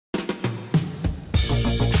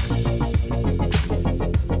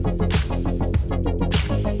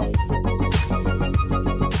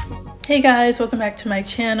Hey guys, welcome back to my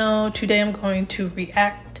channel. Today I'm going to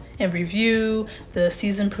react and review the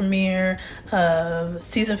season premiere of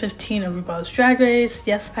season 15 of Rupaul's Drag Race.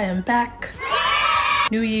 Yes, I am back.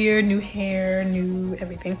 New year, new hair, new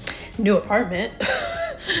everything, new apartment.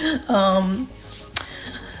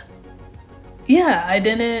 Yeah, I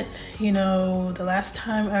didn't, the last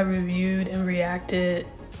time I reviewed and reacted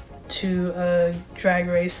to a Drag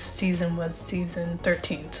Race season was season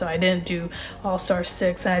 13, so I didn't do All-Star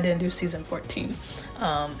 6 and I didn't do season 14,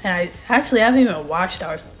 and I haven't even watched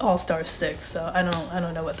our All-Star 6, so I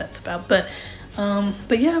don't know what that's about, but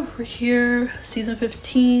yeah, we're here, season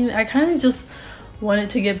 15. I kind of just wanted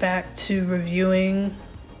to get back to reviewing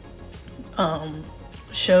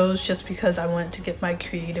shows just because I wanted to get my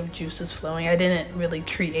creative juices flowing. I didn't really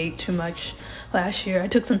create too much last year. I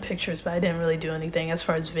took some pictures, but I didn't really do anything as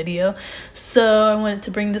far as video. So I wanted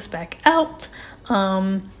to bring this back out.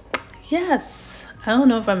 Yes, I don't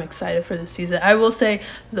know if I'm excited for this season. I will say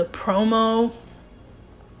the promo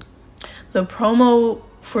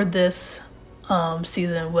for this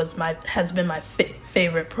season has been my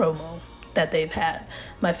favorite promo that they've had.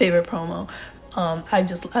 My favorite promo.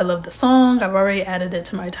 I love the song. I've already added it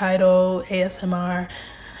to my title, ASMR.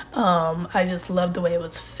 I just love the way it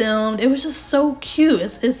was filmed. It was just so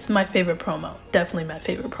cute. It's my favorite promo. Definitely my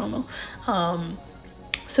favorite promo.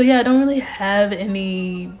 So yeah, I don't really have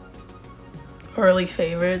any early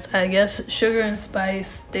favorites. I guess Sugar and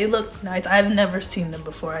Spice, they look nice. I've never seen them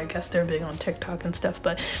before. I guess they're big on TikTok and stuff,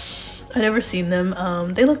 but I've never seen them.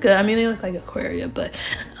 They look good. I mean, they look like Aquaria, but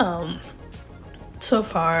so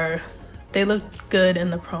far they look good in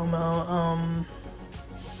the promo.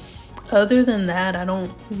 Other than that,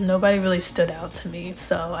 nobody really stood out to me.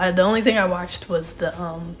 So the only thing I watched was the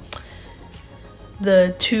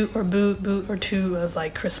boot or two of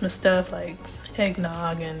like Christmas stuff, like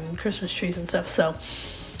eggnog and Christmas trees and stuff. So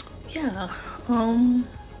yeah,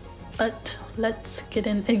 but let's get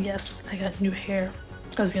in. And yes, I got new hair.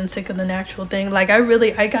 I was getting sick of the natural thing. Like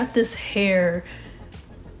I got this hair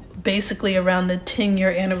basically around the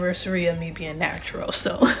 10-year anniversary of me being natural,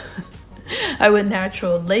 so I went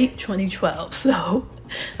natural late 2012, so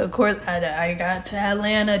of course I got to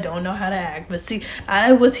Atlanta, don't know how to act, but see,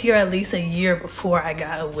 I was here at least a year before I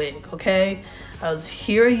got a wig. Okay, I was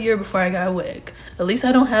here a year before I got a wig. At least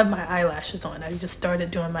I don't have my eyelashes on. I just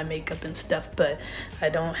started doing my makeup and stuff, but I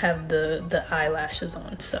don't have the eyelashes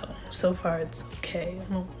on, so far it's okay.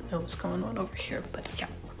 I don't know what's going on over here, but yeah,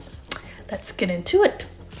 let's get into it.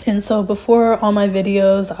 And so before all my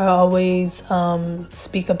videos, I always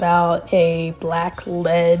speak about a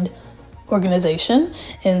Black-led organization.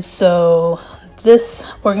 And so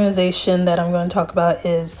this organization that I'm going to talk about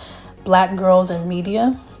is Black Girls in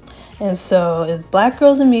Media. And so Black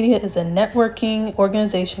Girls in Media is a networking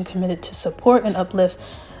organization committed to support and uplift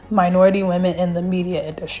minority women in the media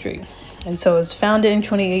industry. And so it was founded in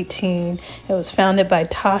 2018. It was founded by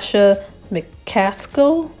Tasha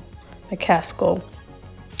McCaskill.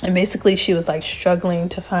 And basically she was like struggling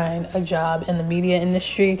to find a job in the media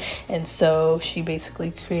industry, and so she basically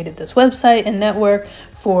created this website and network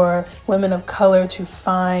for women of color to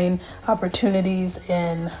find opportunities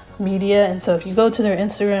in media. And so if you go to their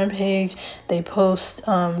Instagram page, they post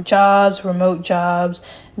jobs, remote jobs,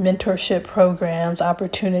 mentorship programs,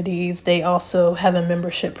 opportunities. They also have a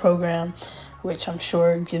membership program, which I'm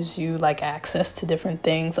sure gives you like access to different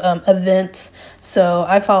things, events. So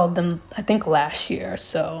I followed them, I think last year.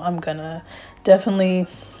 So I'm gonna definitely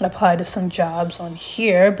apply to some jobs on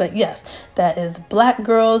here. But yes, that is Black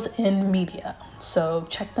Girls in Media. So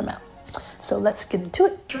check them out. So let's get into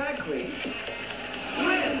it. Drag queen.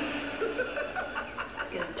 Win. Let's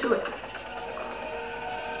get into it.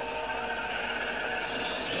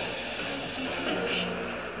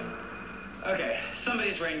 Okay,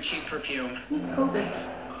 somebody's wearing cheap perfume. COVID.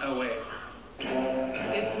 Oh, wait.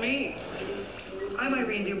 It's me. I'm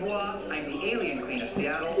Irene Dubois. I'm the alien queen of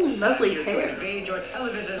Seattle. Ooh, lovely here hair. to invade your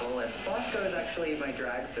television. And Bosco is actually my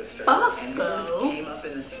drag sister. Bosco? And came up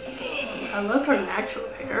in this... I love her natural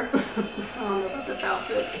hair. I don't know about this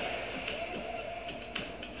outfit.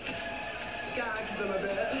 Gagged them a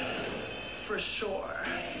bit. For sure.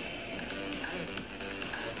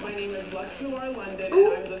 My name is Lux Noir London,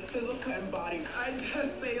 and I'm the physical embodiment. I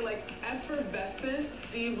just say like effervescent,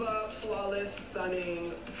 diva, flawless,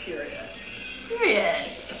 stunning, period. Period.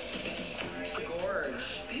 Gorge.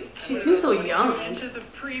 She seems so young. 2 inches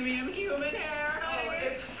of premium human hair. Oh,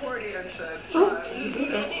 it's 40 inches. Oh. No,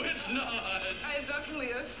 it's not. It definitely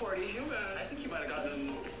is 40 human. I think you might have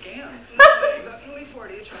gotten scammed. No, definitely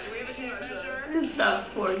 40. Do we have a tape measure? It's not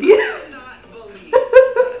 40. I cannot believe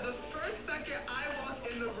the first second I walk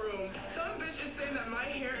in the room, some bitch is saying that my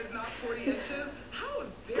hair is not 40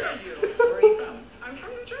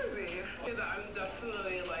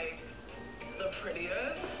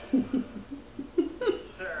 prettiest.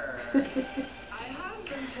 Sure. I have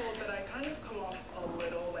been told that I kind of come off a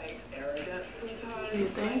little like arrogant sometimes. You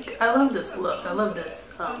think? I love this look. I love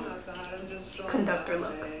this I'm not that. I'm just drawn conductor that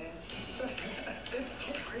look. way. It's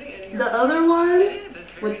so pretty in here. The other one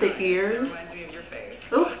It's very with the nice. It ears. reminds me of your face.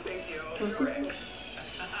 Oh, Thank you. what's she Correct.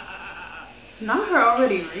 say? Not her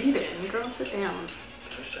already reading. Girl, sit down.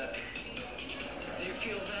 For sure. Do you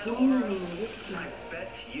feel that? Ooh, this is I nice.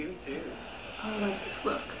 bet you do. I like this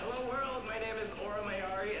look. Hello world, my name is Aura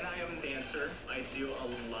Mayari and I am a dancer. I do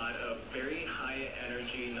a lot of very high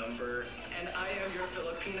energy number and I am your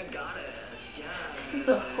Filipina goddess. Yeah. It's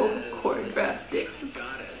a whole choreographed dance.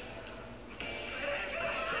 Goddess.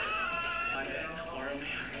 I am Aura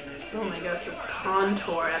Mayari. Oh my gosh, this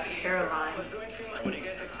contour at the hairline. What are you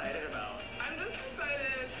guys excited about? I'm just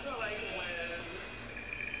excited to like win.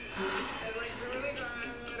 It looks really good.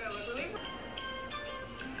 It looks really.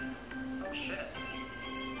 Oh shit.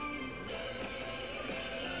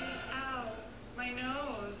 Ow, my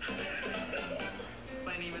nose.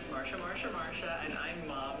 My name is Marsha, and I'm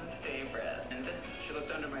Mom's favorite. And she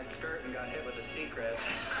looked under my skirt and got hit with a secret.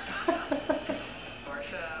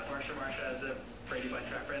 Marsha is a Brady Bunch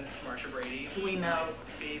reference. Marsha Brady. We know.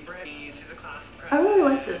 Favorite. She's a class I really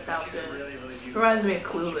like this She's outfit. a really beautiful. Reminds me of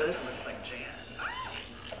Clueless. Looks like Jan.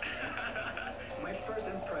 My first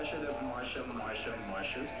impression of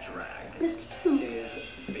Marsha's drag It's cute.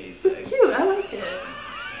 is It's basic. cute. I like it.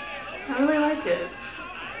 I really like it.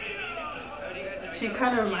 She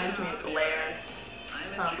kind of reminds me of Blair.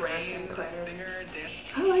 Blair Sinclair.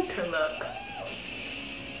 I liked her look.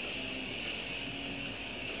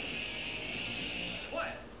 What?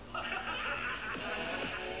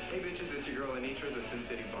 Hey bitches, it's your girl Anitra, the Sin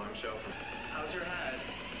City bombshell. How's your head?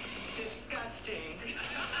 Disgusting.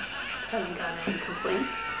 Haven't gotten any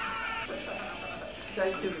complaints. You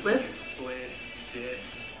guys do flips? Splits,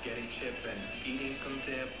 dips, getting chips and eating some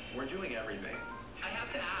dip. We're doing everything. I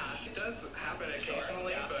have to ask. It does happen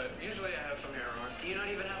occasionally, but usually I have some hair on. Do you not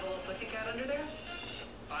even have a little pussycat under there?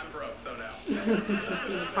 I'm broke, so no.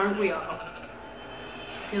 Aren't we all?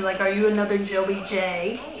 You're like, are you another Joey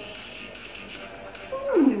J?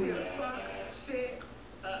 Ooh.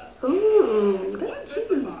 Ooh, that's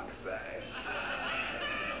cute. I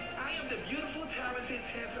am the beautiful, talented,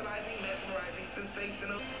 tantalizing, mesmerizing,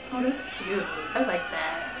 sensational. Oh, that's cute. I like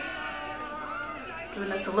that.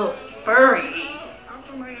 Giving us a little furry. I'm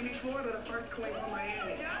from Miami, Florida, the first queen from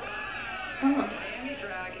Miami. Oh, Miami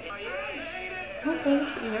drag. okay,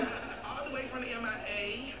 see ya. All the way from the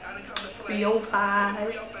MIA. I done come to play. 305.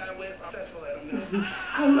 305 with successful at them.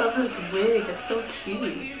 I love this wig. It's so Do cute.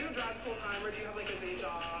 you drag full time or do you have like a day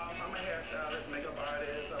job? I'm a hairstylist, makeup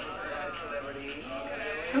artist, I'm a celebrity.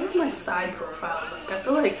 How's my side profile look? I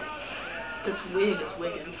feel like this wig is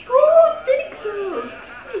wigging. Oh, it's Diddy Cruz.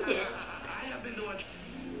 I like it. I have been doing.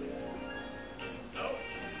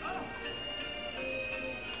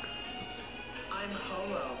 I'm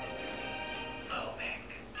Homo. Oh, Pink.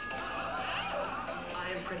 I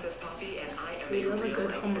am Princess Poppy, and I am We love a real good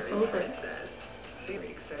life homophobic. princess. Very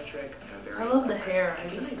eccentric. I love the hair. I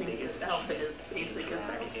just think this outfit is basic as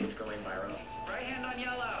heck. It's going viral. Right hand on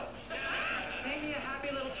yellow. Make me a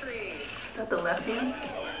happy little tree. Is that the left hand?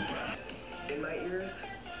 In my ears.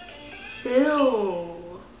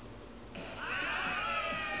 Ew.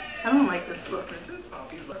 I don't like this look. Princess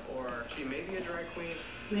Poppy's look, or she may be a drag queen.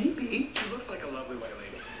 Maybe. She looks like a lovely white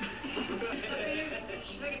lady.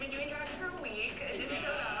 She's like, I've been doing drag for a week. I didn't show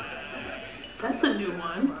up. That's a new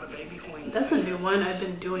one. That's a new one. I've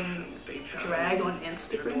been doing drag on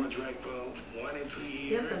Instagram.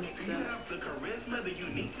 Yes, that makes sense.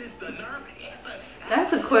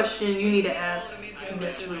 That's a question you need to ask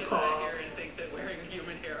Miss Rupaul.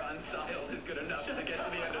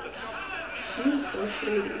 She's so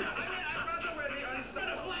shady.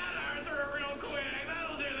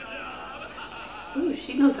 Ooh,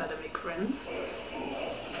 she knows how to make friends.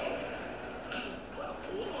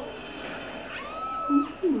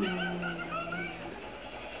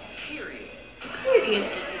 Period.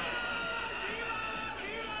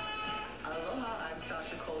 Aloha, I'm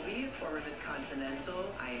Sasha Colby, former Miss Continental.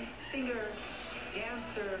 I am singer,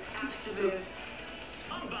 dancer, activist.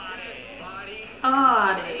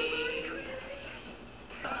 Body.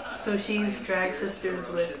 So she's drag sisters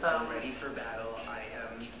with Ready for battle. I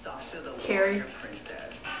am Sasha the Carrie. Warrior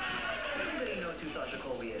Princess. Everybody knows who Sasha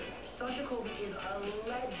Colby is. Sasha Colby is a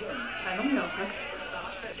legend. I don't know her.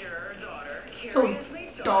 Sasha, your daughter. Carrie Oh, is my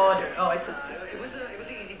daughter. Oh, I said sister. It was an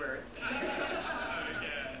easy bird.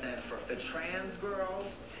 And for the trans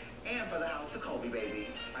girls, and for the House of Colby, baby.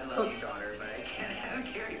 I love Oh. you, daughter, but I can't have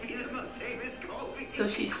Carrie be the most famous Colby. So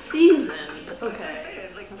she's seasoned. Okay.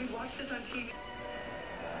 Like, we watched this on TV.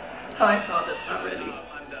 Oh, I saw this already.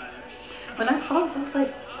 I'm done. When I saw this, I was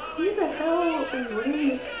like, who the hell is wearing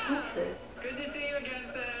this outfit? Good to see you again,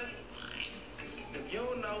 sis. If you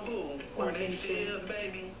don't know who, or they shit,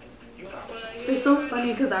 baby. You pop right It's so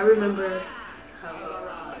funny because I remember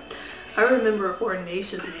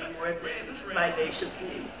Ornacia's name more than Vivacious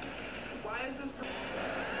name. Why is this? Oh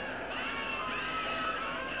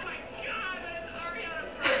my god, that's Ariana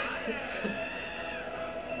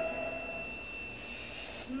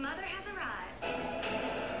Grande. Mother has arrived.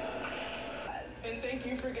 And thank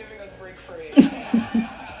you for giving us break free.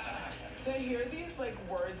 To hear these like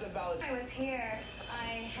words about I was here.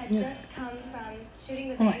 I had just come from shooting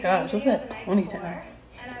the Oh my video gosh, look at the that night ponytail. before,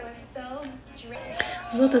 and I was so drained. I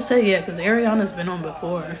was about to say, yeah, because Ariana's been on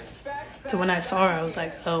before. So when I saw her, I was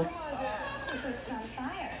like, oh. It was on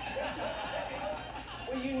fire.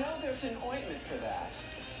 well, you know there's an ointment for that.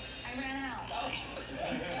 I ran out.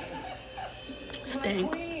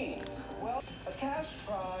 Stank. Queens. Well, a cash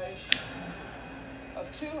prize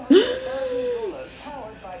of $200,000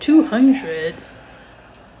 powered by 200?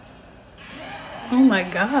 Oh my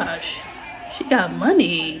gosh. She got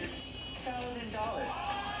money.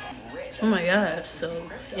 Oh my gosh, so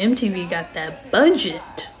MTV got that budget.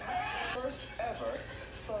 first ever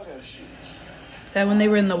photo shoot. That when they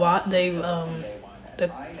were in the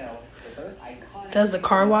that was the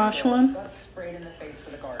car wash one?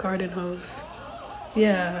 Garden hose.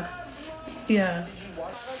 Yeah. Yeah.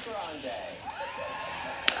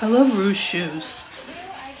 I love Rouge shoes.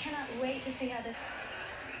 I cannot wait to see how this.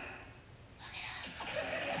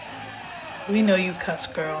 We know you cuss,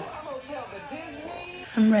 girl.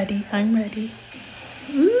 I'm ready. I'm ready.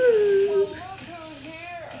 Ooh.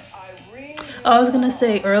 Oh, I was gonna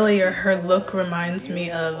say earlier, her look reminds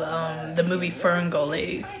me of the movie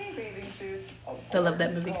Ferngully. I love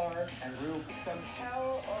that movie.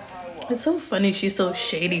 It's so funny she's so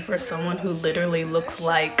shady for someone who literally looks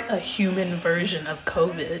like a human version of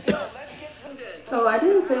COVID. Oh, I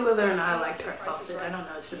didn't say whether or not I liked her outfit. I don't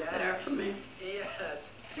know, it's just there for me. Yes.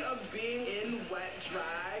 Being in wet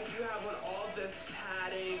drag, you have on all this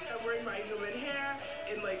padding. I'm wearing my human hair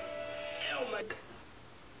and like, oh my.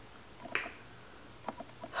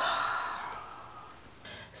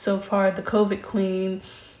 So far, the COVID queen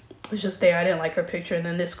was just there. I didn't like her picture, and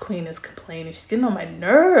then this queen is complaining. She's getting on my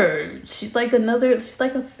nerves. She's like a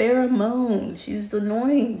pheromone. She's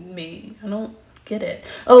annoying me. I don't get it.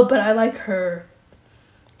 Oh, but I like her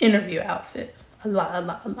interview outfit a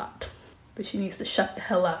lot. But she needs to shut the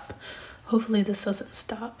hell up. Hopefully this doesn't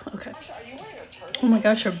stop. Okay. Oh my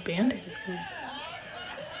gosh, her band-aid is coming.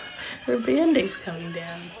 Her band-aid's coming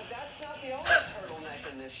down.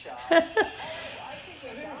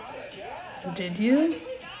 Did you?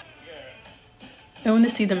 I want to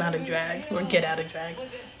see them out of drag, or get out of drag.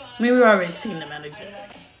 I mean, we've already seen them out of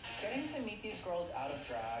drag. Getting to meet these girls out of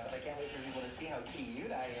drag, I can't wait for people to see how cute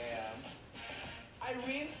I am.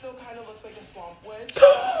 Irene still kind of looks like a swamp witch.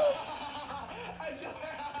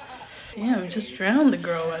 Damn, just drown the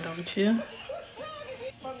girl, why don't you?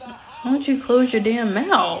 Why don't you close your damn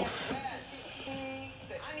mouth? I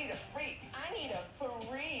need a freak. I need a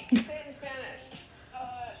freak. Say it in Spanish. I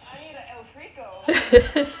need a el frico.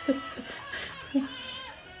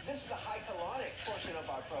 This is the high caloric portion of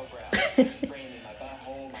our program. Spraying my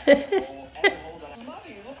butthole, my butthole, every hole that I Mother,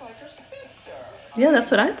 you look like your sister. Yeah,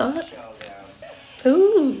 that's what I thought. show them.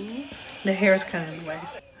 Ooh. The hair's kind of in the way.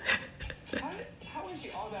 How is she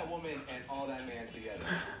all that woman and all that man together?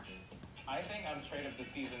 I think I'm trade of the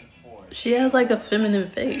season 4. She has like a feminine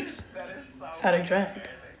face. That is so Out of drag.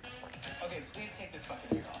 Okay, please take this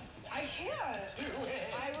fucking wig off. I can't. Do it.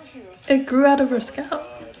 I refuse. It grew out of her scalp. I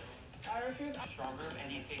refuse. Stronger,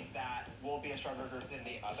 and you think that will be a stronger group than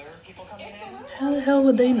the other people coming in? How the hell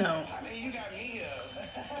would they know? I mean, you got me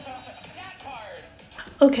that part.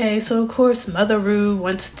 Okay, so of course Mother Rue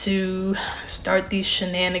wants to start these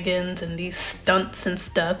shenanigans and these stunts and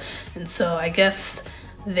stuff. And so I guess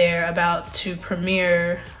they're about to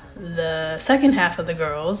premiere the second half of The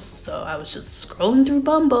Girls. So I was just scrolling through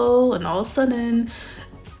Bumble, and all of a sudden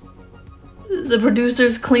the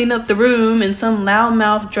producers clean up the room and some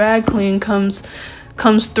loudmouth drag queen comes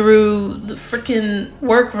through the freaking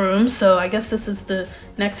workroom. So I guess this is the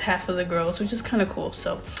next half of The Girls, which is kind of cool.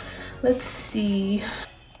 So let's see.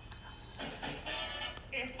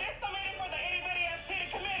 Is this the meeting for the itty-bitty ass titty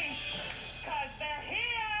committee? Cause they're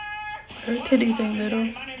here! Her titties ain't little.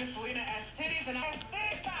 My name is Selena S. Titties, and I'm honey.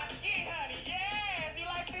 Yeah, if you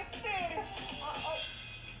like this titties.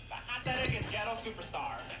 The athletic is ghetto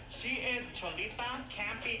superstar. She is cholita,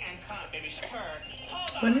 campy, and cunt, baby. Her.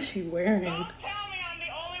 Hold on. What is she wearing? Don't tell me I'm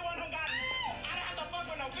the only one who got.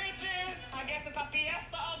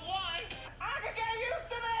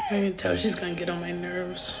 I can tell she's gonna get on my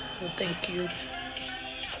nerves. Well, thank you.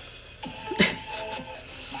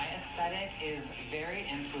 My aesthetic is very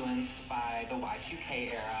influenced by the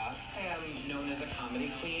Y2K era. I am known as a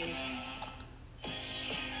comedy queen.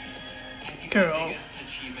 I think Girl. my biggest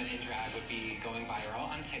achievement in drag would be going viral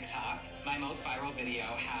on TikTok. My most viral video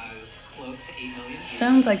has close to 8 million views.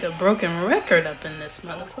 Sounds like a broken record up in this So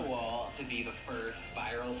motherfucker. cool to be the first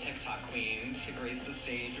viral TikTok queen to grace the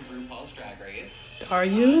stage of RuPaul's Drag Race. Are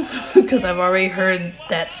you? Because I've already heard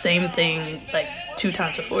that same thing like 2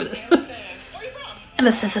 times before this. And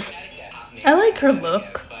this is. I like her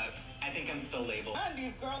look. But I think I'm still labeled.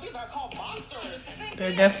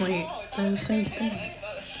 They're definitely they're the same thing.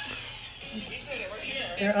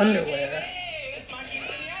 They're underwear.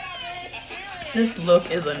 This look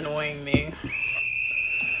is annoying me.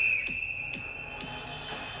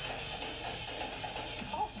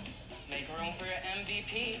 Make room for your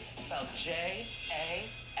MVP, spelled J-A-X.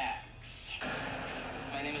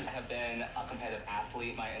 My name is. I have been a competitive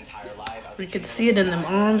athlete my entire life. We could see it in them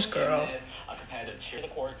arms, girl. A competitive cheer.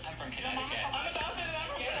 Courts. I'm from Connecticut.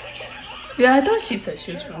 Yeah, I thought she said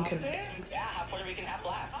she was from Connecticut. Yeah, half Puerto Rican, half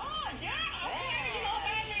black.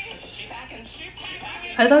 She packing.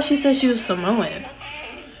 I thought she said she was Samoan. I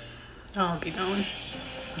don't be knowing.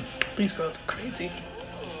 These girls are crazy.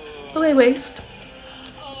 Okay, waist.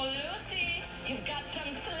 Oh, Lucy, you've got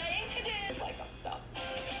some slaying to do. Like I'm so.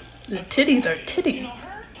 The titties are titty.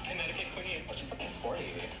 Connecticut queen. But she's looking sporty.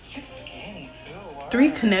 She's skinny too.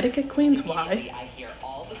 3 Connecticut queens? Why? I hear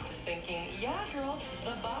all the thinking, yeah, girls,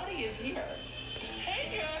 the body is here.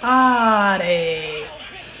 Hey, girls. Body.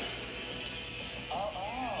 Oh,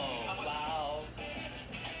 wow.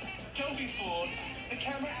 Don't be fooled. The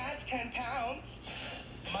camera adds 10 pounds.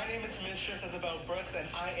 My name is Mistress Isabel Brooks, and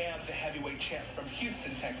I am the heavyweight champ from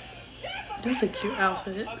Houston, Texas. That's a cute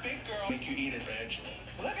outfit. A big girl make you eat it, bitch.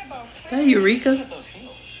 Look at those. That Eureka. Look at those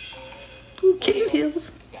heels. Ooh, kitten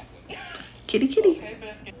heels. Exactly. Kitty kitty. Okay,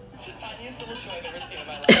 biscuit. The tiniest little show I've ever seen in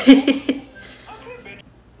my life. Okay, bitch.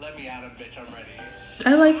 Let me at him, bitch. I'm ready.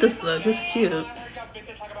 I like this look. It's cute. I heard y'all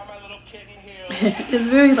bitches talk about my little kitten heel. It's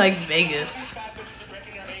very like Vegas. Fat bitches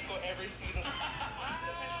breaking your ankle every season.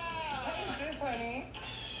 What is this, honey?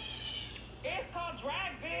 It's called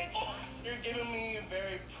drag, bitch. You're giving me a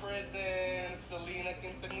very prison, Selena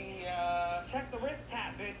Quintanilla. Check the wrist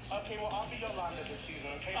tap, bitch. Okay, well, I'll be Yolanda this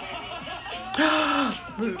season, okay,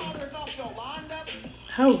 baby? Rude. Call yourself Yolanda?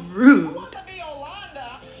 How rude. To be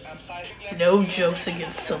Yolanda? I'm sorry. No jokes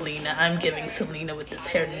against Selena. I'm giving Selena with this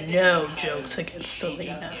hair no jokes against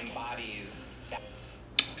Selena. Embodies.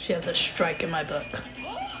 She has a strike in my book.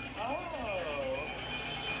 Oh.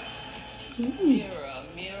 Mirror,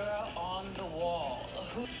 mirror on the wall.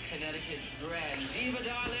 Who's Connecticut's grand diva,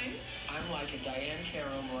 darling? I'm like if Diane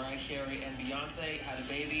Carroll, Mariah Carey, and Beyonce had a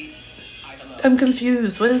baby. I don't know. I'm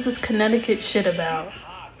confused. What is this Connecticut shit about?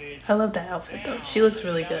 I love that outfit though. She looks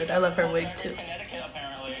really good. I love her wig too. Connecticut,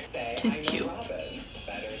 apparently. She's I know cute. Robin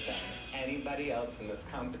better than anybody else in this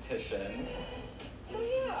competition. So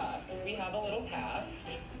yeah, we have a little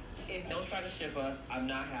past. If don't try to ship us, I'm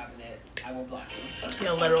not having it. I will block you.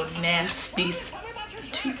 You little nasties.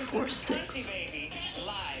 246.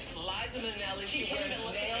 Liza Minnelli, she wears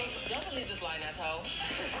nails. Don't believe this line, asshole.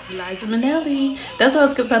 Liza Minnelli. That's what I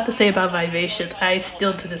was about to say about Vivacious. I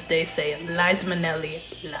still to this day say Liza Minnelli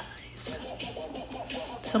lies.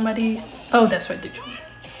 Somebody. Oh, that's right. The Are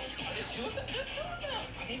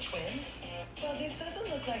they twins? Well, this doesn't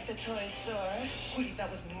look like the toy store. Sweetie, that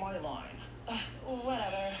was my line.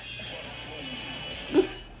 Whatever.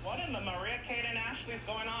 What in the Maria, Kate, and Ashley's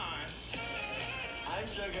going on? I'm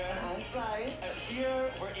Sugar. I'm Spice. And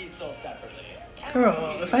here, we're each sold separately.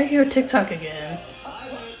 Girl, if I hear TikTok again.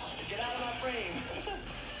 Get out of my frame.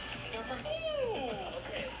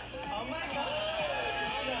 Oh my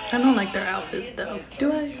god. I don't like their outfits though.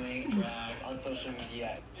 Do I? Doing on social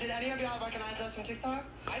media. Did any of y'all recognize us from TikTok?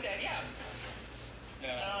 I did, yeah. No.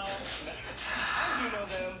 I do know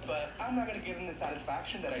them, but I'm not gonna give them the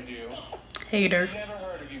satisfaction that I do. Hater. Never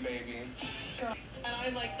heard of you, baby. And I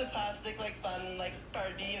like the plastic, like fun, like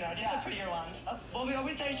Barbie, you know, just the prettier ones. Well, we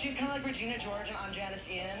always say she's kind of like Regina George and I'm Janice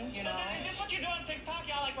Ian, you know. Is this what you do on TikTok?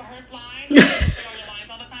 Y'all like rehearse lines? You say all your lines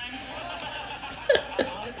all the time?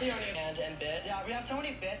 Honestly, our name and bit. Yeah, we have so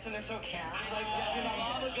many bits and they're so camp. Like, you know,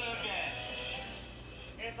 all the good bits.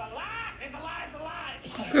 It's a lie! It's a lie!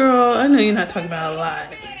 It's a lie! Girl, I know you're not talking about a lie.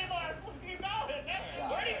 Where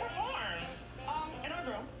do you perform? in our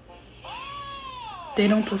room. They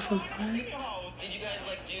don't perform live. Did you guys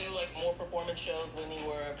like do like more performance shows when you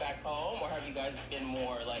were back home, or have you guys been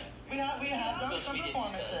more like We have done some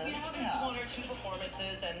performances. We have one or two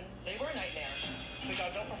performances, and they were a nightmare. So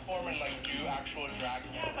y'all don't perform and like do actual drag.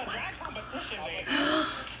 Yeah, it's a drag competition, baby.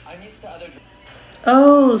 I'm used to other.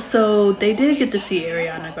 Oh, so they did get to see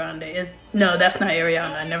Ariana Grande. No, that's not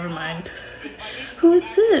Ariana. Never mind. Who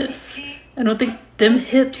is this? I don't think them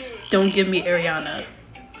hips don't give me Ariana.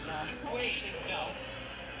 Wait, no.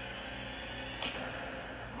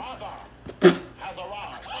 Mother has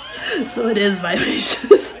arrived. So it is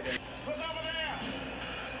Vivacious.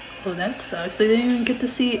 Oh, that sucks. They didn't even get to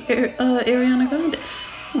see Ariana Grande.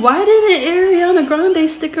 Why didn't Ariana Grande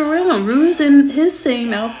stick around? Rue's in his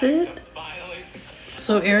same outfit.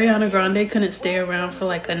 So Ariana Grande couldn't stay around for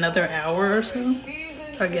like another hour or so?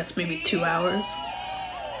 Or I guess maybe 2 hours.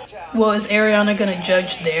 Well, is Ariana gonna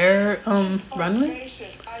judge their runway?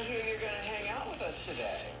 I hear you're gonna hang out with us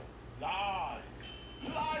today.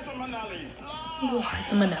 Liza Minnelli.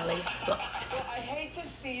 Liza Minnelli. Lies. I hate to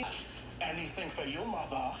see. Anything for you,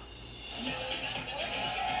 mother.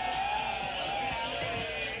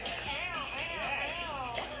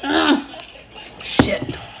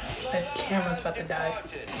 Shit. My camera's about to die.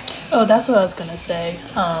 Oh, that's what I was gonna say.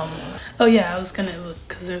 Oh yeah, I was gonna,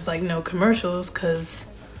 because there's like no commercials because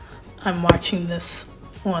I'm watching this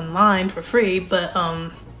online for free, but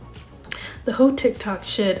the whole TikTok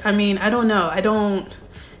shit, I mean, I don't know.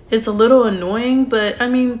 It's a little annoying, but I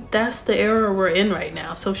mean, that's the era we're in right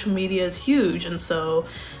now. Social media is huge, and so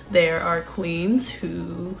there are queens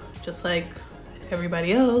who, just like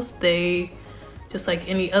everybody else, they, just like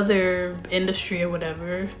any other industry or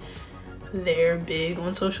whatever, they're big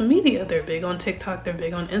on social media. They're big on TikTok, they're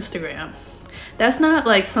big on Instagram. That's not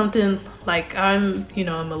like something, like I'm, you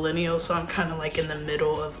know, a millennial, so I'm kind of like in the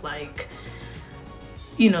middle of like,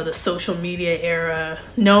 you know, the social media era,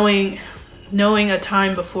 knowing a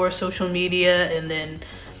time before social media and then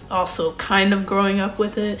also kind of growing up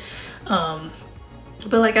with it.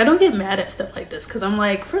 But like, I don't get mad at stuff like this because I'm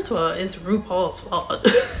like, first of all, it's RuPaul's fault.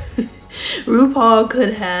 RuPaul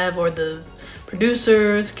could have, or the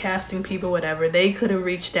producers, casting people, whatever, they could have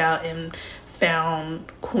reached out and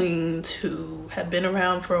found queens who have been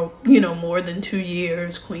around for, you know, more than 2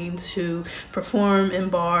 years, queens who perform in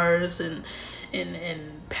bars and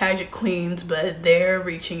pageant queens, but they're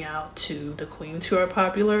reaching out to the queens who are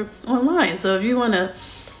popular online. So if you want to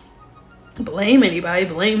blame anybody,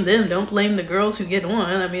 blame them. Don't blame the girls who get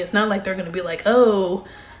on. I mean, it's not like they're going to be like, oh,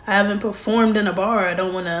 I haven't performed in a bar, I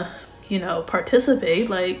don't want to, you know, participate.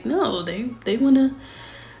 Like, no, they want to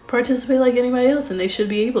participate like anybody else, and they should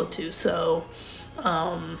be able to. So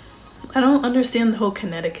I don't understand the whole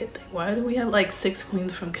Connecticut thing. Why do we have like 6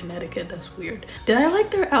 queens from Connecticut? That's weird. Did I like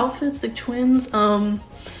their outfits, the twins?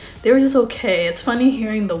 They were just okay. It's funny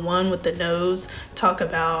hearing the one with the nose talk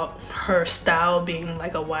about her style being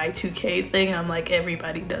like a Y2K thing. I'm like,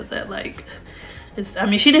 everybody does that. Like, it's, I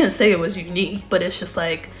mean, she didn't say it was unique, but it's just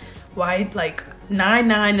like, why, like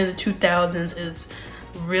 99 in the 2000s is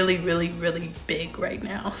really, really, really big right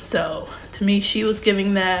now. So to me, she was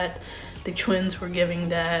giving that. The twins were giving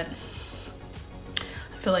that.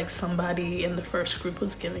 I feel like somebody in the first group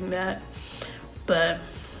was giving that. But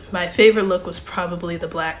my favorite look was probably the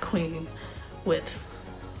black queen with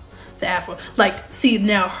the afro. Like, see,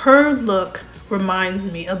 now her look reminds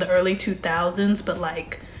me of the early 2000s, but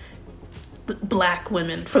like black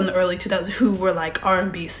women from the early 2000s who were like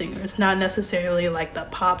R&B singers, not necessarily like the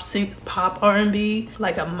pop R&B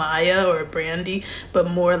like a Maya or a Brandy, but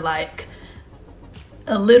more like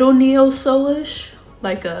a little neo-soulish,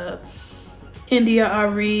 like a India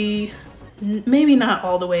Arie, maybe not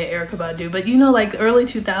all the way Erykah Badu, but you know, like the early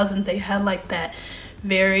 2000s, they had like that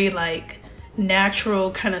very like natural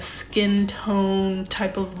kind of skin tone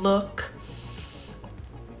type of look.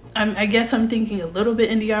 I guess I'm thinking a little bit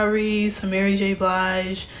India Arie, some Mary J.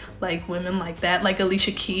 Blige, like women like that, like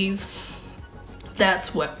Alicia Keys.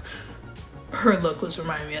 That's what her look was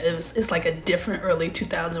reminding me of. It's like a different early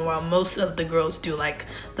 2000s, while most of the girls do like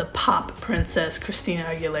the pop princess, Christina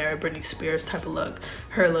Aguilera, Britney Spears type of look.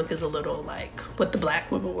 Her look is a little like what the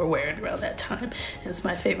black women were wearing around that time. And it's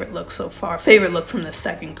my favorite look so far. Favorite look from the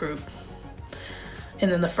second group.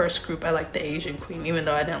 And then the first group, I like the Asian queen, even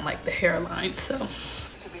though I didn't like the hairline, so.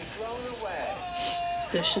 To be thrown away.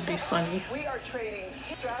 This should be funny. We are trading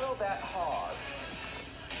straddle that hog.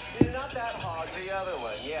 Not that hog, the other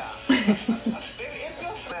one, yeah.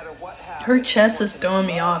 No matter what happens. Her chest is throwing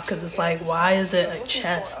me off because it's like, why is it a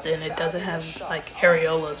chest and it doesn't have like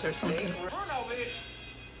areolas or something?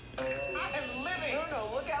 Bruno,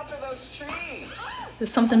 look out for those trees. Did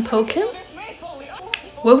something poke him?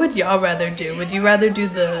 What would y'all rather do? Would you rather do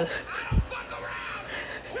the...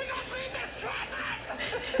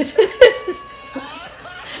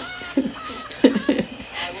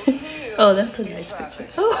 Oh, that's a nice picture.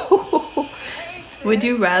 Oh, would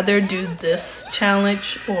you rather do this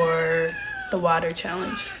challenge or the water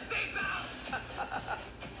challenge?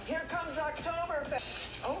 Here comes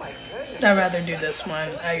Oktoberfest. Oh my goodness. I'd rather do this one.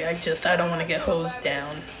 I don't want to get hosed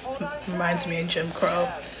down. Reminds me of Jim Crow.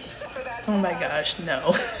 Oh my gosh,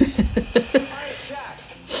 no.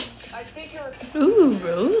 Ooh,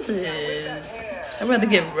 roses. I'd rather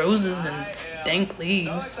get roses than stank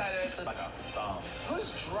leaves.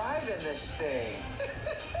 Who's driving this thing?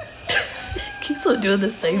 She keeps on doing the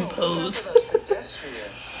same pose.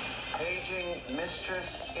 Aging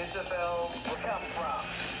Mistress Isabel, where come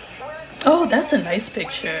from? Oh, that's a nice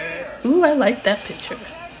picture. Ooh, I like that picture.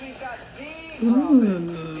 Ooh.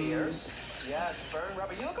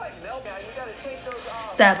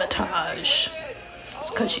 Sabotage.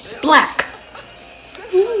 It's because she's black.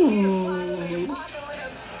 Ooh.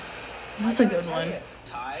 That's a good one.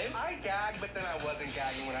 I gagged, but then I wasn't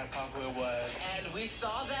gagging when I saw who it was. And we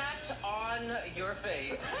saw that on your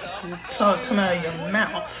face. You saw it come out of your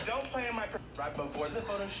mouth. Don't play in my... Right before the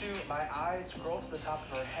photo shoot, my eyes scroll to the top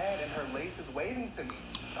of her head and her lace is waving to me.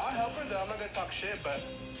 I'll help her though. I'm not gonna talk shit, but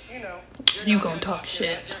you know. You gonna talk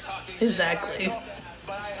shit. Exactly.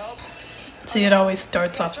 But I help. See, it always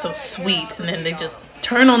starts off so sweet and then they just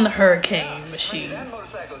turn on the hurricane machine.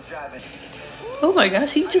 Oh my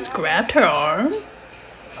gosh, he just grabbed her arm.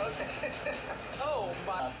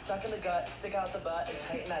 Suck in the gut, stick out the butt, and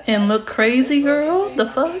tighten that. And look crazy, girl. The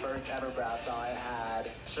fuck? First ever brow saw I had.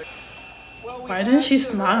 Why didn't she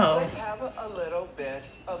smile? Have a little bit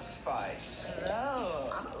of spice.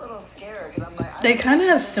 No, I'm a little scared because I'm like. They kind of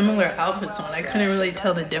have similar outfits on. I couldn't really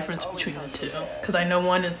tell the difference between the two. Because I know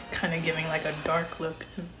one is kind of giving like a dark look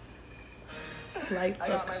and light I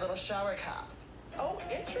got look. my little shower cap. Oh,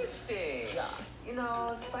 interesting. Yeah. You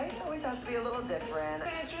know, spice always has to be a little different. An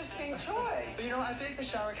interesting choice. But you know, I think the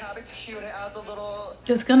shower cap, it's cute. It adds a little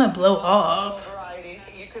It's gonna blow off. variety.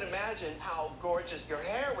 You could imagine how gorgeous your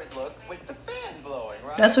hair would look with the fan blowing,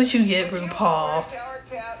 right? That's what you get, RuPaul. Shower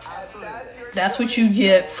cap, That's what you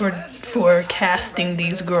get for casting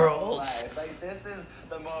these girls. Like, this is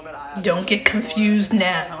the moment I have Don't get confused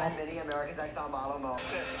now. my mini America's Next Top Model moment.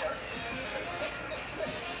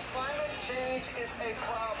 Climate change is a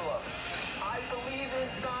problem. I believe in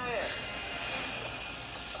science.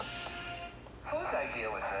 Whose idea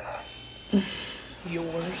was this?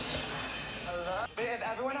 Yours. But if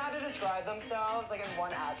everyone had to describe themselves like in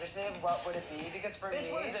one adjective, what would it be? Because for Bitch,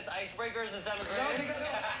 me, what is this? Icebreakers in 7th No, grade? because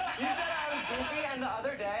you said I was goofy, and the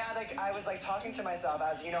other day I was like talking to myself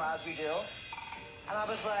as you know as we do, and I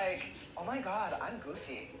was like, oh my god, I'm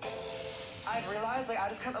goofy. I've realized like I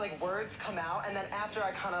just kind of like words come out, and then after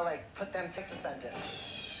I kind of like put them to a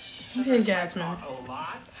sentence. Okay, Jasmine. A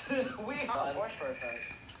lot? We are a fourth person.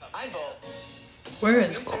 I'm both. Where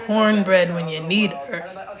is cornbread when you need And her?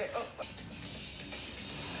 I'm like, okay, oh.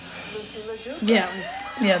 Yeah,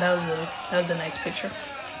 that was a nice picture.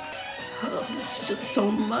 Oh, this is just so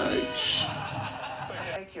much.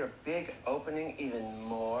 Make your big opening even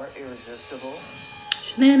more irresistible.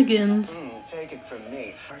 Shenanigans. Take it from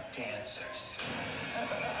me. We're dancers.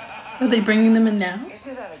 Are they bringing them in now?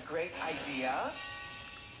 Isn't that a great idea?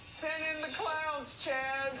 Send in the clowns,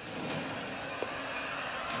 Chaz.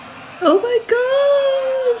 Oh my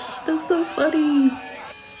gosh, that's so funny.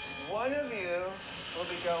 One of you will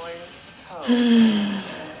be going home.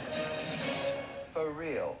 For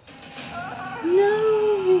reals.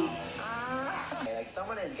 No. Like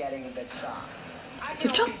someone is getting the chop. It's a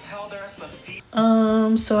chop. Tell there's some deep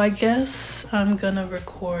So I guess I'm gonna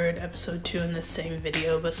record episode 2 in the same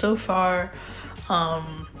video, but so far,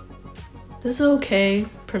 this is okay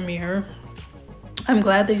premiere. I'm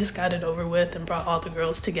glad they just got it over with and brought all the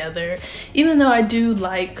girls together, even though I do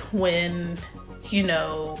like when, you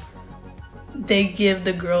know, they give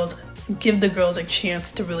the girls a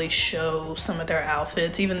chance to really show some of their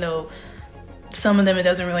outfits, even though some of them it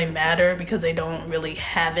doesn't really matter because they don't really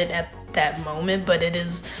have it at that moment. But it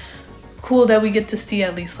is cool that we get to see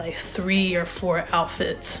at least like 3 or 4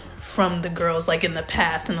 outfits from the girls, like in the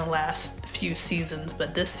past, in the last few seasons.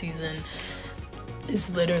 But this season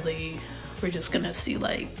is literally, we're just gonna see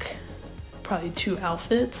like probably 2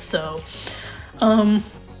 outfits. So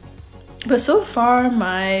but so far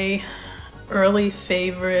my early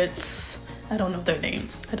favorites, I don't know their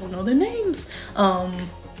names,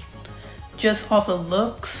 just off of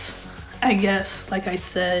looks, I guess, like I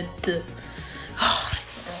said, the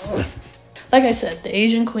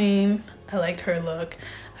Asian queen, I liked her look.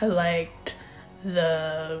 I liked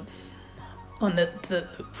the on the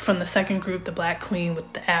from the second group, the black queen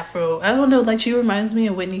with the afro. I don't know, like she reminds me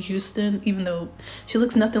of Whitney Houston, even though she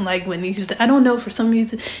looks nothing like Whitney Houston. I don't know, for some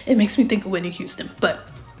reason it makes me think of Whitney Houston. But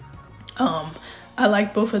I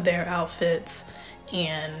like both of their outfits,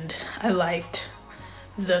 and I liked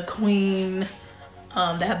the queen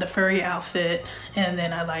that had the furry outfit, and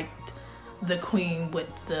then I liked the queen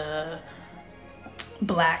with the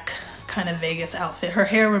black kind of Vegas outfit. Her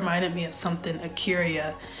hair reminded me of something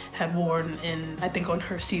Akira had worn in, I think, on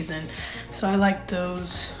her season. So I like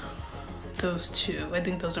those two. I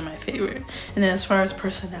think those are my favorite. And then as far as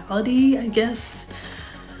personality, I guess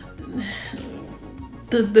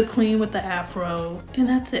the queen with the afro, and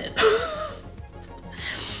that's it.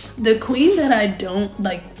 The queen that I don't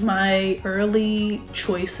like, my early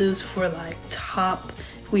choices for like top,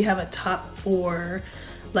 if we have a top 4,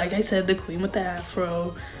 like I said, the queen with the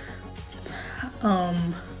afro,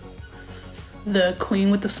 the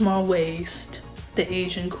queen with the small waist, the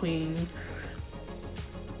Asian queen.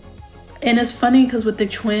 And it's funny because with the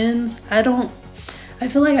twins, I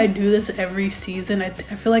feel like I do this every season. I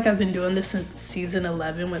feel like I've been doing this since season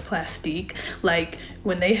 11 with Plastique. Like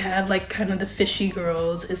when they have like kind of the fishy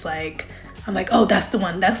girls, it's like, I'm like, oh, that's the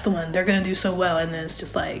one, they're gonna do so well. And then it's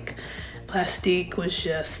just like, Plastique was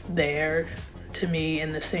just there to me.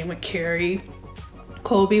 And the same with Carrie.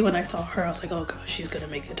 Colby, when I saw her, I was like, oh gosh, she's gonna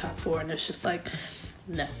make a top 4. And it's just like,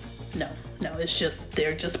 no, it's just,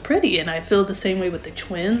 they're just pretty. And I feel the same way with the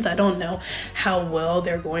twins. I don't know how well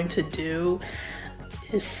they're going to do.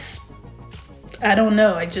 I don't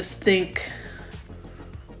know, I just think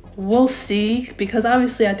we'll see, because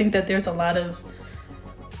obviously I think that there's a lot of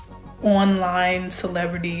online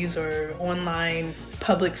celebrities or online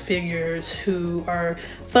public figures who are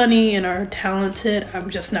funny and are talented. I'm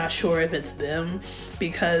just not sure if it's them,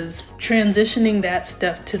 because transitioning that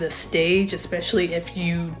stuff to the stage, especially if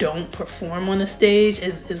you don't perform on the stage,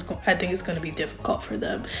 is I think it's going to be difficult for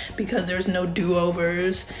them, because there's no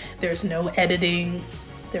do-overs, there's no editing,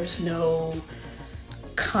 there's no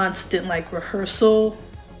constant like rehearsal,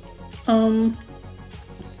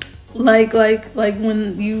 like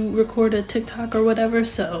when you record a TikTok or whatever.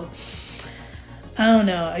 So I don't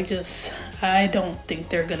know, I don't think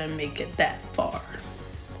they're gonna make it that far,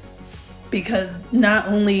 because not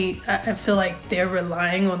only I feel like they're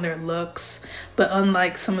relying on their looks, but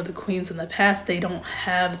unlike some of the queens in the past, they don't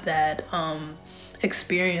have that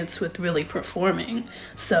experience with really performing.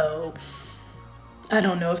 So I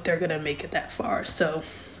don't know if they're gonna make it that far. So,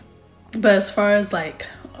 but as far as like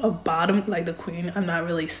a bottom, like the queen I'm not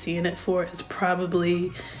really seeing it for is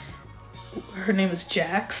probably, her name is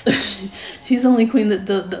Jax. She's the only queen that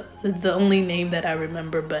the only name that I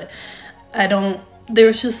remember. But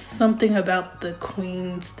there's just something about the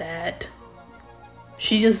queens that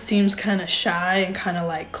she just seems kind of shy and kind of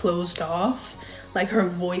like closed off. Like her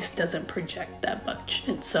voice doesn't project that much.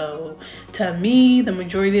 And so to me, the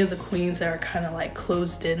majority of the queens that are kind of like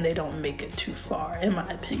closed in, they don't make it too far, in my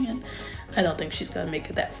opinion. I don't think she's gonna make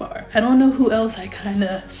it that far. I don't know who else I kind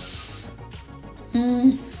of,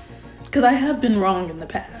 because I have been wrong in the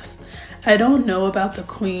past. I don't know about the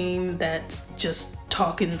queen that's just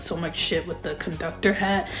talking so much shit with the conductor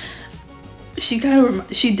hat. She kind of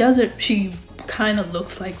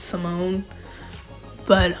looks like Simone,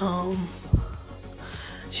 but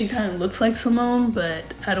she kind of looks like Simone,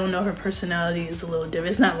 but I don't know, her personality is a little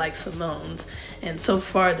different. It's not like Simone's. And so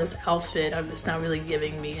far this outfit, it's not really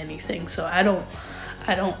giving me anything. So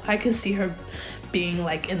I can see her being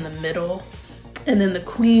like in the middle. And then the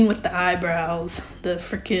queen with the eyebrows, the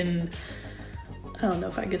freaking, I don't know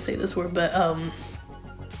if I could say this word, but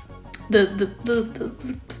the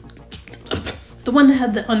one that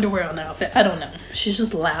had the underwear on the outfit, I don't know. She's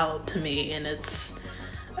just loud to me, and I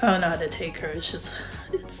don't know how to take her. It's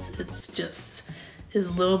just is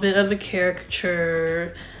a little bit of a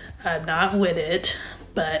caricature. I'm not with it,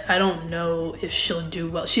 but I don't know if she'll do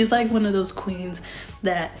well. She's like one of those queens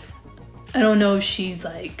that I don't know if she's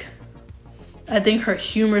like, I think her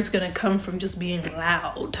humor is gonna come from just being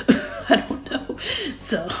loud. I don't know.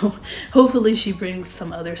 So hopefully she brings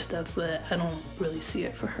some other stuff, but I don't really see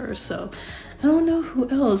it for her. So I don't know who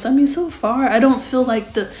else. I mean, so far I don't feel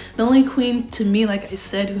like the only queen to me, like I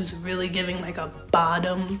said, who's really giving like a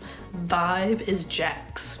bottom vibe is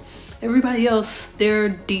Jax. Everybody else, they're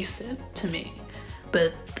decent to me,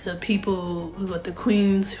 but the people with the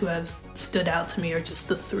queens who have stood out to me are just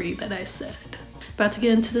the 3 that I said. About to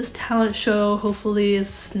get into this talent show. Hopefully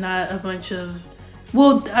it's not a bunch of,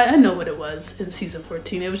 well, I know what it was in season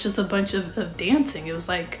 14. It was just a bunch of dancing. It was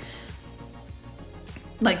like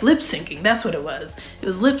lip syncing. That's what it was. It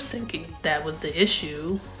was lip syncing that was the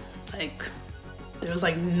issue. Like, there was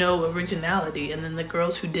like no originality. And then the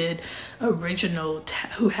girls who did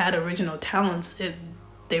who had original talents,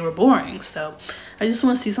 they were boring. So I just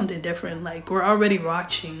want to see something different. Like, we're already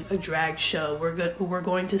watching a drag show. We're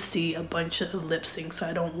going to see a bunch of lip syncs. So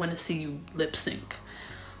I don't want to see you lip sync.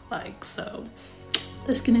 Like, so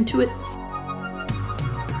let's get into it.